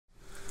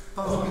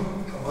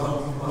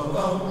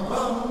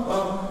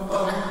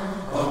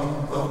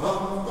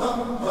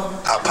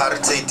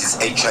Apartheid is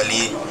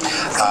actually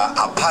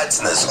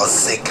apartness or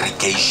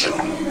segregation.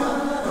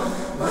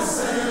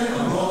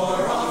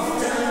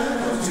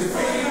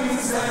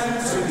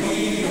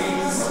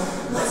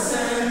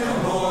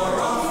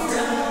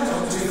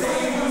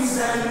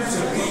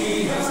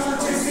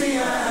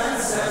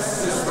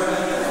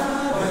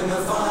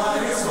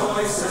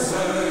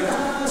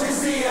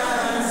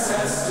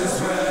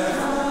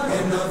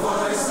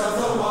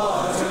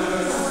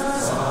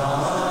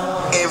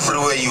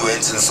 Everywhere you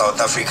went in South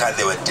Africa,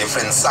 there were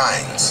different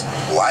signs.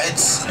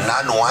 Whites,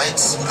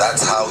 non-whites,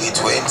 that's how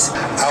it went.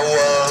 I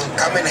will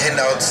come and hand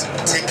out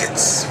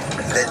tickets.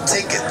 The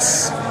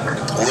tickets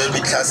will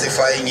be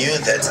classifying you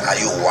that are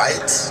you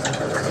white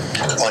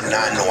or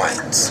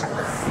non-white.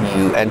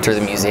 You enter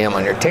the museum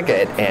on your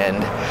ticket,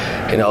 and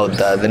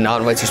the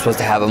non-whites are supposed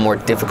to have a more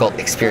difficult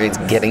experience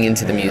getting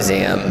into the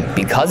museum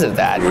because of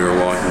that. We were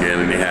walking in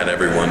and he had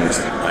everyone's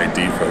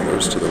ID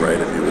photos to the right,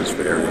 and it was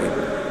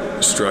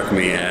struck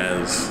me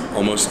as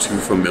almost too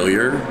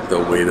familiar, the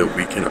way that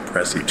we can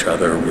oppress each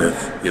other with,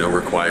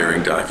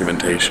 requiring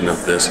documentation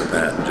of this and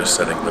that and just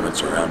setting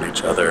limits around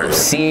each other.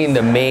 Seeing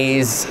the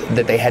maze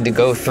that they had to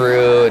go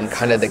through and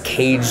kind of the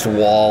caged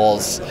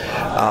walls,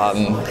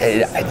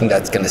 I think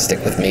that's going to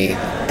stick with me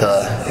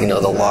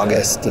the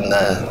longest and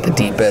the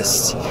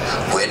deepest.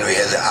 When we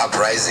had the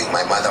uprising,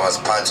 my mother was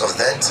part of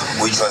that,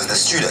 which was the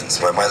students.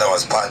 My mother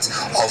was part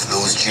of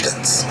those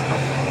students.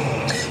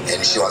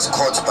 And she was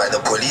caught by the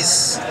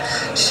police.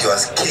 She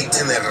was kicked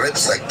in the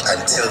ribs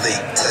until they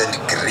turned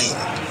green.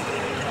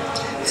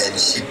 And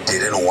she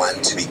didn't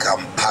want to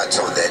become part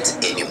of that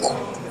anymore.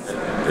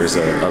 There's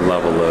a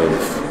level of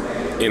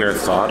inner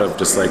thought of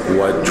just like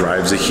what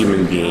drives a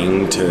human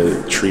being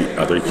to treat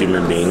other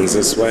human beings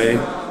this way.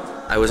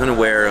 I was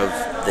unaware of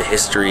the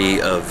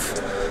history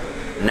of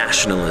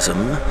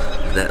nationalism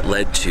that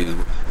led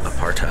to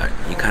apartheid.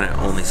 You kind of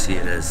only see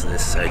it as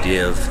this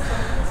idea of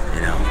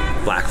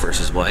black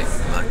versus white,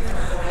 but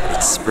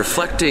it's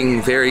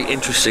reflecting very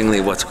interestingly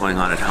what's going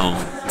on at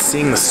home.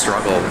 Seeing the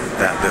struggle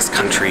that this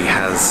country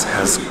has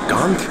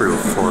gone through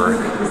for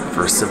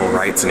civil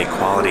rights and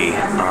equality,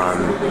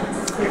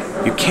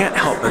 you can't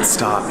help but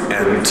stop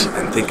and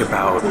think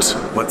about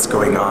what's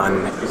going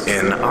on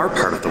in our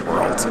part of the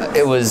world.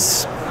 It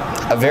was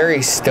a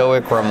very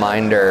stoic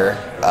reminder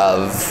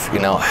of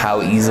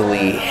how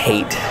easily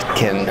hate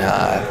can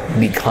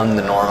become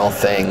the normal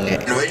thing.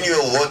 When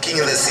you're walking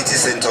in the city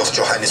center of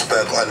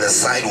Johannesburg on the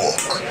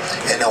sidewalk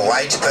and a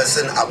white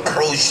person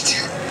approached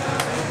you,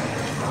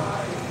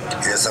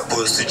 you're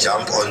supposed to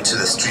jump onto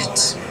the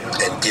street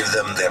and give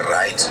them the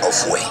right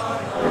of way.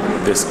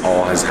 This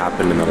all has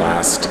happened in the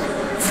last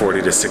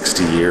 40 to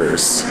 60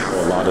 years.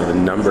 A lot of the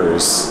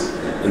numbers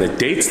and the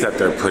dates that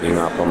they're putting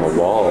up on the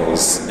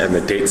walls and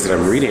the dates that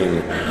I'm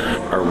reading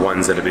are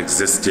ones that have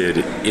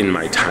existed in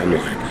my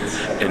timeline.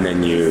 And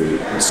then you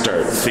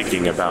start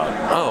thinking about,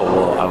 oh,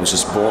 well, I was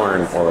just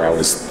born, or I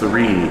was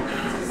 3,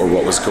 or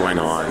what was going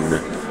on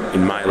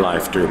in my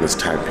life during this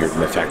time period,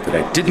 and the fact that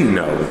I didn't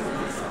know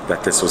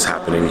that this was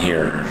happening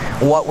here.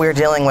 What we're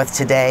dealing with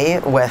today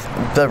with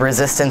the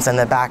resistance and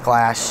the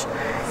backlash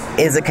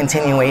is a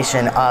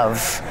continuation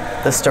of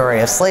the story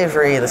of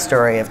slavery, the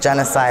story of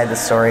genocide, the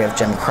story of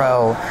Jim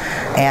Crow,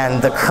 and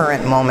the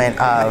current moment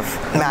of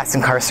mass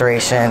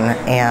incarceration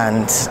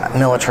and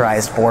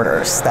militarized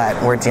borders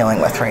that we're dealing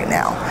with right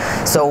now.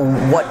 So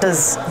what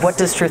does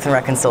truth and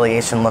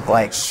reconciliation look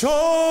like?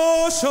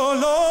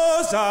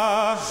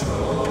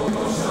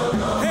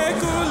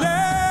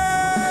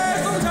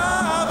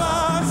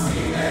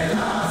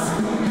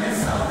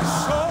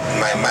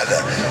 My mother,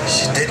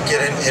 she did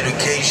get an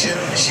education.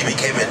 She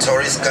became a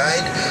tourist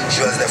guide.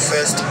 She was the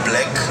first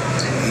black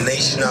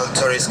national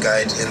tourist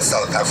guide in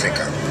South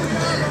Africa.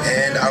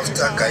 And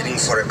after guiding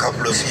for a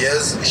couple of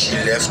years, she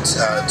left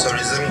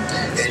tourism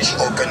and she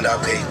opened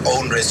up her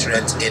own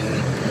restaurant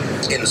in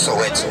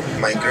Soweto.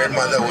 My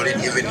grandmother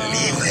wouldn't even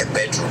leave her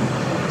bedroom.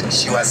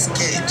 She was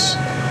scared.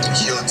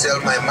 She'll tell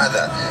my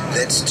mother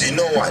that, do you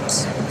know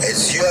what?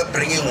 As you are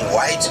bringing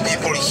white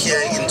people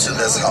here into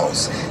this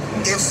house,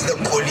 if the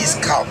police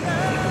come,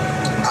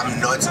 I'm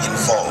not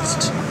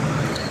involved.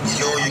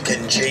 You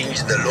can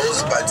change the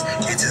laws, but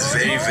it is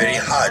very, very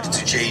hard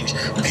to change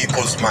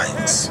people's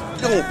minds.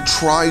 We don't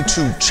try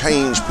to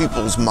change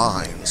people's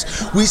minds.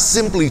 We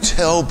simply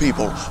tell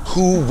people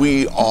who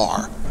we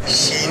are.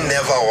 She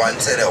never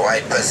wanted a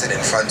white person in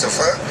front of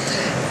her,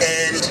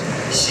 and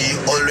she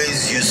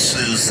always used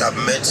to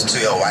submit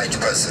to a white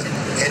person.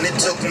 And it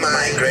took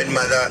my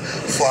grandmother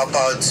for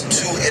about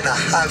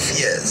 2.5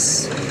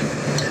 years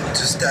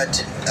to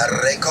start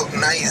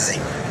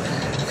recognizing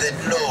that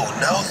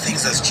now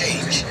things have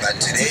changed.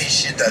 But today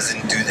she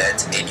doesn't do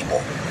that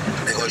anymore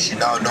because she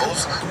now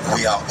knows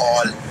we are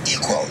all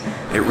equal.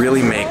 It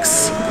really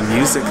makes the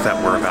music that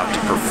we're about to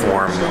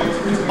perform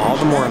all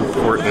the more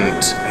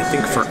important, I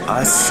think, for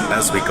us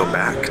as we go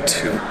back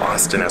to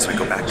Boston, as we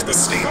go back to the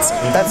States.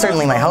 That's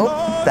certainly my hope,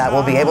 that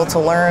we'll be able to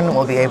learn,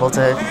 we'll be able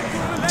to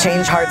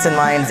change hearts and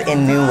minds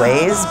in new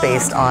ways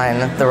based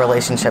on the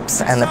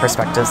relationships and the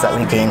perspectives that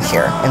we gain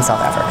here in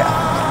South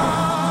Africa.